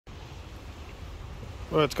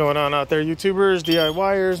What's going on out there, YouTubers,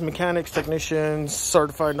 DIYers, mechanics, technicians,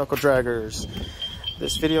 certified knuckle draggers?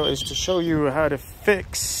 This video is to show you how to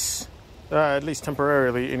fix, at least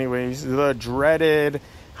temporarily anyways, the dreaded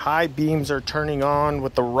high beams are turning on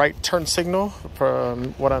with the right turn signal.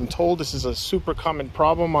 From what I'm told, this is a super common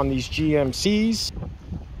problem on these GMCs.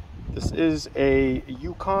 This is a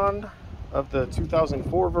Yukon of the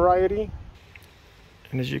 2004 variety.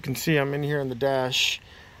 And as you can see, I'm in here in the dash.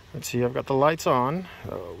 Let's see, I've got the lights on.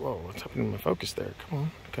 Oh, whoa, what's happening to my focus there?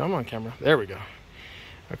 Come on, camera. There we go.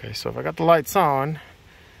 Okay, so if I got the lights on,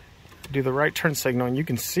 do the right turn signal, and you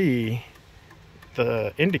can see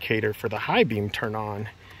the indicator for the high beam turn on.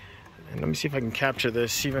 And let me see if I can capture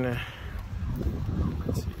this, even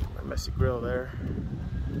let's see, my messy grill there.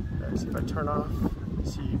 Let's see if I turn off.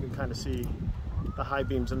 See, you can kind of see the high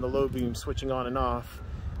beams and the low beams switching on and off.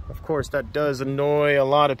 Of course, that does annoy a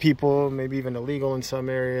lot of people, maybe even illegal in some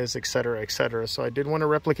areas, etc., etc. So I did want to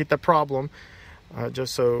replicate that problem,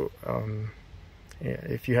 just so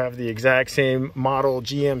if you have the exact same model,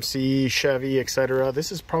 GMC, Chevy, etc.,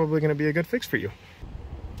 this is probably going to be a good fix for you.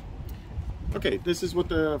 Okay, this is what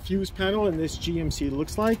the fuse panel in this GMC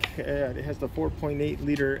looks like. It has the 4.8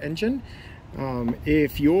 liter engine.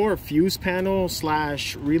 If your fuse panel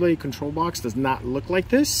 / relay control box does not look like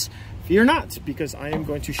this, fear not, because I am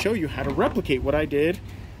going to show you how to replicate what I did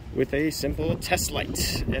with a simple test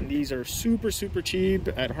light. And these are super cheap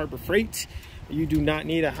at Harbor Freight. You do not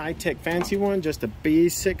need a high-tech fancy one, just a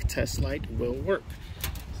basic test light will work.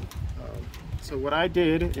 So what I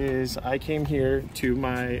did is I came here to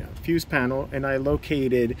my fuse panel and I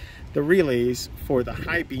located the relays for the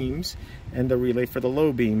high beams and the relay for the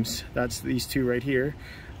low beams. That's these two right here.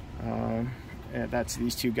 And that's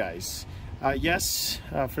these two guys. Yes,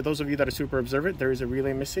 for those of you that are super observant, there is a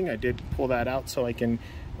relay missing. I did pull that out so I can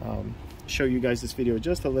show you guys this video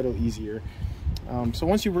just a little easier. So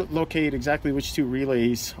once you locate exactly which two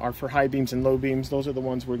relays are for high beams and low beams, those are the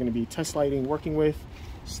ones we're going to be test lighting, working with,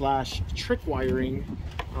 / trick wiring.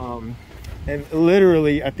 And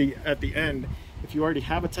literally at the end, if you already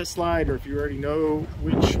have a test light or if you already know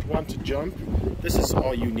which one to jump, this is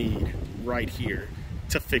all you need right here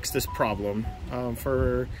to fix this problem,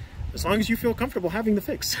 for as long as you feel comfortable having the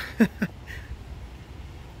fix.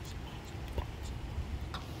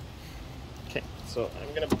 Okay, so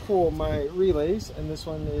I'm gonna pull my relays, and this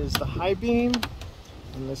one is the high beam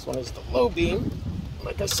and this one is the low beam.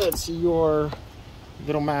 Like I said, see your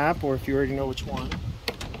little map, or if you already know which one.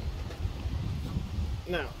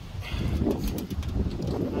 Now, I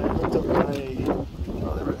looked up my,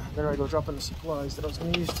 there I go dropping the supplies that I was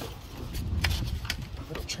going to use to,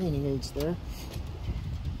 little training aids there.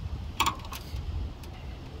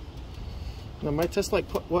 Now my test light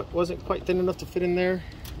wasn't quite thin enough to fit in there,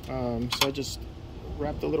 so I just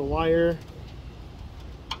wrapped a little wire,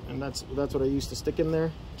 and that's what I used to stick in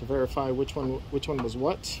there to verify which one was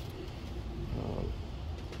what.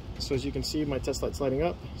 So as you can see, my test light's lighting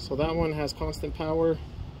up. So that one has constant power.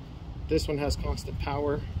 This one has constant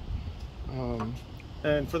power.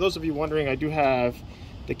 And for those of you wondering, I do have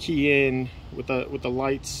the key in with the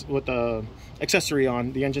lights, with the accessory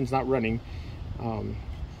on. The engine's not running.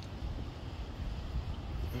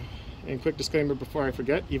 And quick disclaimer before I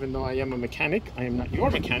forget, even though I am a mechanic, I am not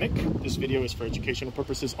your mechanic. This video is for educational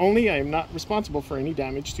purposes only. I am not responsible for any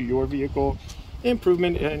damage to your vehicle,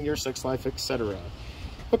 improvement in your sex life, etc.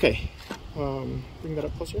 Okay, bring that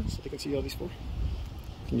up closer so they can see all these four.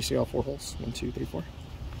 Can you see all 4 holes? 1, 2, 3, 4.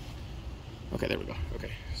 Okay, there we go.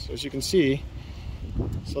 Okay, so as you can see,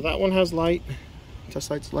 so that one has light. Test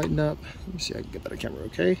light's lighting up. Let me see if I can get that on camera,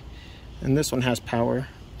 okay? And this one has power,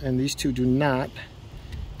 and these two do not.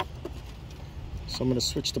 So I'm going to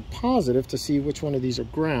switch to positive to see which one of these are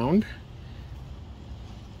ground.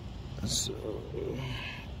 So,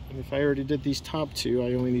 and if I already did these top two,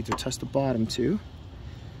 I only need to test the bottom two.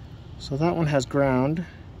 So that one has ground,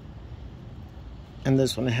 and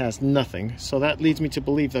this one has nothing. So that leads me to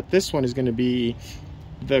believe that this one is going to be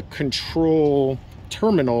the control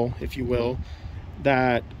terminal, if you will,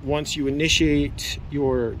 that once you initiate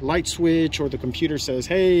your light switch, or the computer says,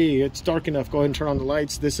 hey, it's dark enough, go ahead and turn on the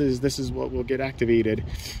lights, this is what will get activated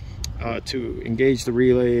to engage the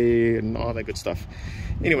relay and all that good stuff.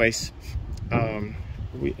 Anyways,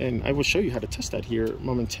 and I will show you how to test that here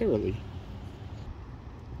momentarily.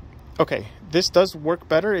 Okay, this does work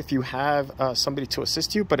better if you have somebody to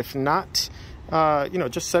assist you, but if not, you know,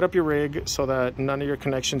 just set up your rig so that none of your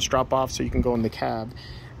connections drop off so you can go in the cab.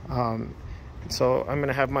 So I'm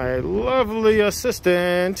gonna have my lovely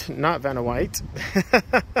assistant, not Vanna White,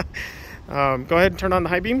 go ahead and turn on the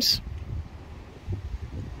high beams.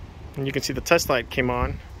 And you can see the test light came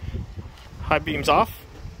on. High beams off.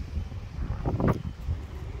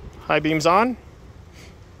 High beams on.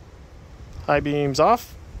 High beams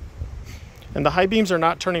off. And the high beams are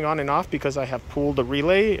not turning on and off because I have pulled the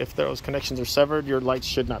relay. If those connections are severed, your lights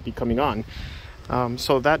should not be coming on.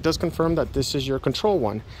 So that does confirm that this is your control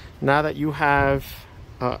one. Now that you have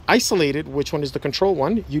isolated which one is the control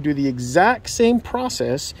one, you do the exact same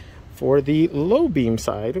process for the low beam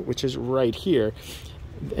side, which is right here.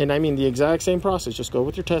 And I mean the exact same process. Just go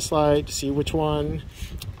with your test light, see which one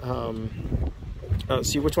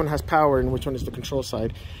has power and which one is the control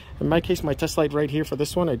side. In my case, my test light right here for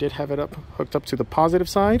this one, I did have it hooked up to the positive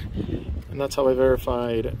side, and that's how I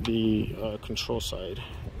verified the control side.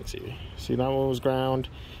 Let's see, that one was ground,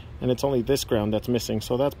 and it's only this ground that's missing.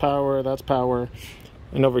 So that's power,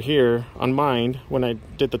 and over here on mine, when I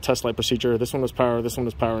did the test light procedure, this one was power, this one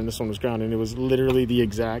was power, and this one was ground, and it was literally the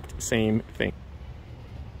exact same thing.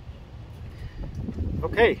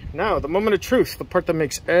 Okay, now the moment of truth, the part that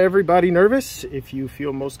makes everybody nervous. If you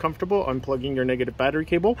feel most comfortable unplugging your negative battery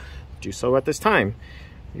cable, do so at this time.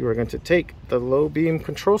 You are going to take the low beam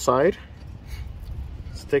control side,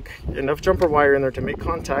 stick enough jumper wire in there to make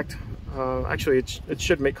contact. Actually, it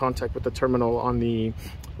should make contact with the terminal on the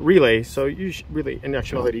relay, so you really, in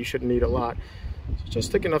actuality, you shouldn't need a lot. Just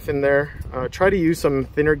stick enough in there. Try to use some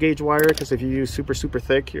thinner gauge wire, because if you use super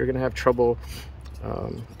thick, you're going to have trouble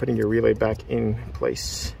putting your relay back in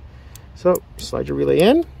place. So slide your relay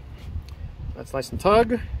in. That's nice and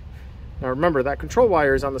tug. Now remember, that control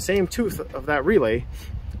wire is on the same tooth of that relay.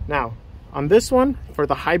 Now on this one, for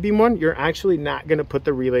the high beam one, you're actually not going to put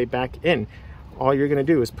the relay back in. All you're going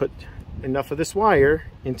to do is put enough of this wire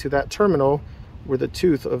into that terminal where the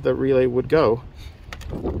tooth of the relay would go,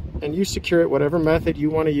 and you secure it whatever method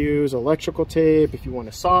you want to use. Electrical tape, if you want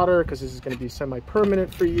to solder, because this is going to be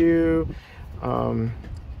semi-permanent for you.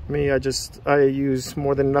 Me, I use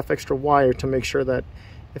more than enough extra wire to make sure that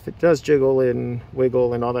if it does jiggle and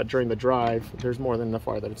wiggle and all that during the drive, there's more than enough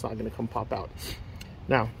wire that it's not going to come pop out.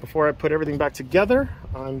 Now, before I put everything back together,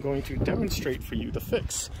 I'm going to demonstrate for you the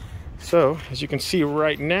fix. So, as you can see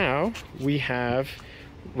right now, we have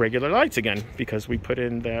regular lights again because we put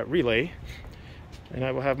in that relay. And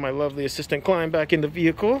I will have my lovely assistant climb back in the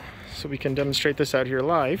vehicle so we can demonstrate this out here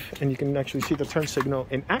live, and you can actually see the turn signal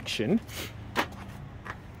in action.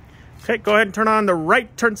 Okay, go ahead and turn on the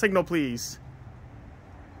right turn signal, please.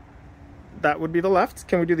 That would be the left.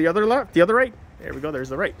 Can we do the other left? The other right? There we go, there's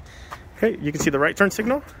the right. Okay, you can see the right turn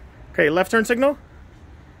signal. Okay, left turn signal.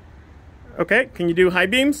 Okay, can you do high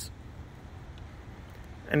beams?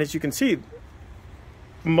 And as you can see,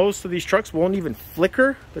 most of these trucks won't even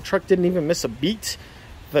flicker. The truck didn't even miss a beat.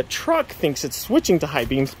 The truck thinks it's switching to high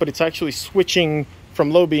beams, but it's actually switching from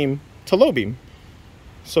low beam to low beam.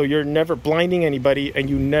 So you're never blinding anybody, and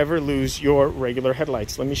you never lose your regular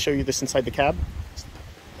headlights. Let me show you this inside the cab.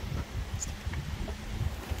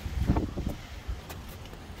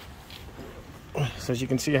 So as you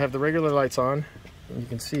can see, I have the regular lights on, and you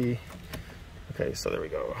can see, okay, so there we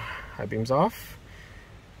go. High beams off.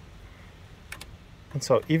 And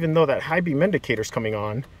so even though that high beam indicator is coming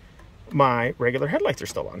on, my regular headlights are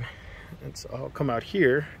still on. And so I'll come out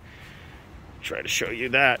here, try to show you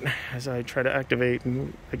that as I try to activate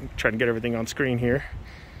and try to get everything on screen here.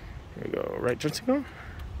 Here we go, right turn signal.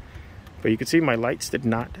 But you can see my lights did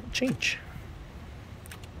not change.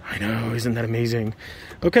 I know, isn't that amazing?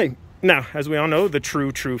 Okay, now, as we all know, the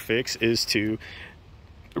true fix is to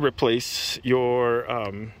replace your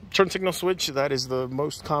turn signal switch. That is the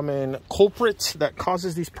most common culprit that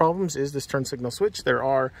causes these problems, is this turn signal switch. There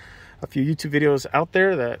are a few YouTube videos out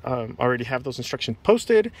there that already have those instructions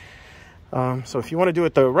posted. So if you want to do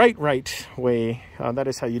it the right way, that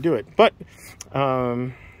is how you do it. But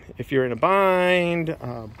if you're in a bind,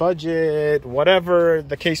 budget, whatever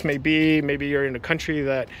the case may be, maybe you're in a country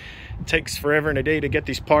that takes forever and a day to get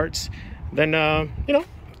these parts, then you know,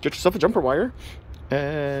 get yourself a jumper wire,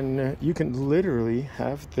 and you can literally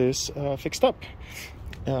have this fixed up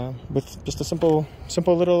with just a simple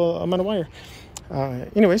little amount of wire.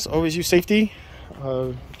 Anyways, always use safety.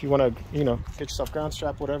 If you want to, you know, get yourself ground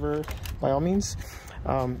strap, whatever, by all means.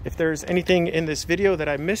 If there's anything in this video that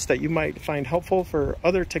I missed that you might find helpful for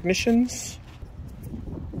other technicians,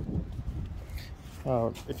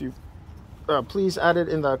 if you please add it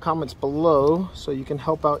in the comments below so you can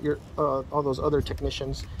help out your all those other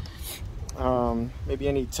technicians. Maybe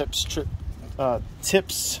any tips,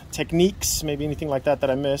 techniques, maybe anything like that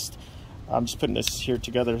I missed. I'm just putting this here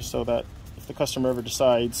together so that if the customer ever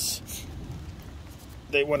decides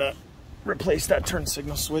they want to replace that turn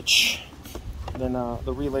signal switch, then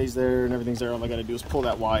the relay's there and everything's there. All I got to do is pull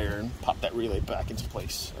that wire and pop that relay back into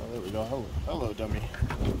place. Oh, there we go. Hello, dummy.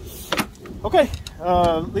 Okay,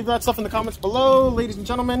 leave that stuff in the comments below, ladies and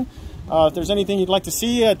gentlemen. If there's anything you'd like to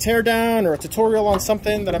see, a teardown or a tutorial on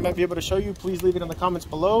something that I might be able to show you, please leave it in the comments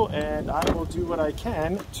below, and I will do what I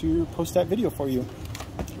can to post that video for you.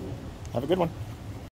 Have a good one.